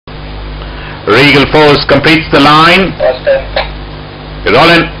Regal Force completes the line. You're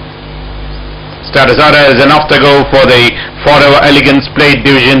all in. Status order is enough to go for the Forever Elegance Plate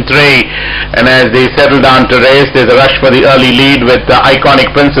Division 3, and as they settle down to race, there's a rush for the early lead with the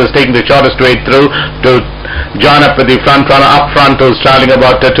Iconic Princess taking the shortest way through to join up with the front runner up front, who's traveling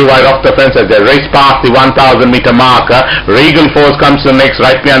about 2 wide off the fence as they race past the 1,000 meter marker. Regal Force comes to the next,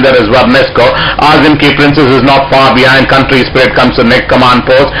 right behind that is Varnesco. Azimki Princess is not far behind. Country Spirit comes to the next command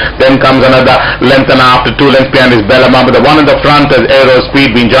post. Then comes another length and a half to 2 lengths behind is Bellamama, but the one in the front is Aero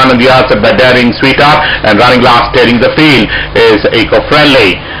Speed, being joined on the outside by Daring Sweetheart, and running last, steering the field, is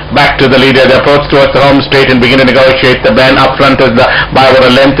Eco-Friendly. Back to the leader, they approach towards the home straight and begin to negotiate the bend. Up front is by over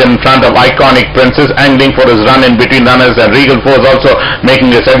a length in front of Iconic Princess, angling for his run in between runners, and Regal Force also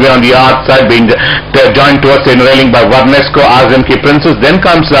making a segue on the outside, being joined towards the railing by Varnesco, Azimki Princess. Then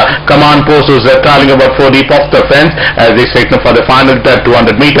comes Command Post, who's traveling about 4 deep off the fence as they straighten for the final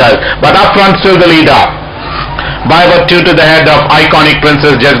 200 meters. But up front still the leader, by about 2 to the head of Iconic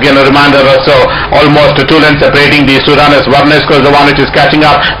Princess, just getting a reminder or so, almost 2 lengths separating these two runners. Varnesco is the one which is catching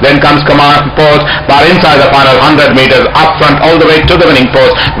up. Then comes Command Post, but inside the final 100 meters, up front all the way to the winning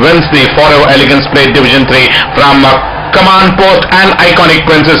post, wins the Forever Elegance Plate Division 3 from Command Post and Iconic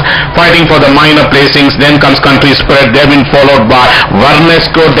Princess fighting for the minor placings. Then comes Country Spirit. They've been followed by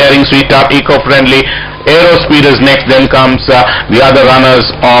Varnesco, Daring Sweetheart, Eco-Friendly, Aero Speed is next. Then comes the other runners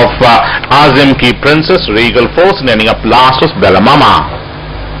of Azimki Princess, Regal Force, and ending up last was Bellamama.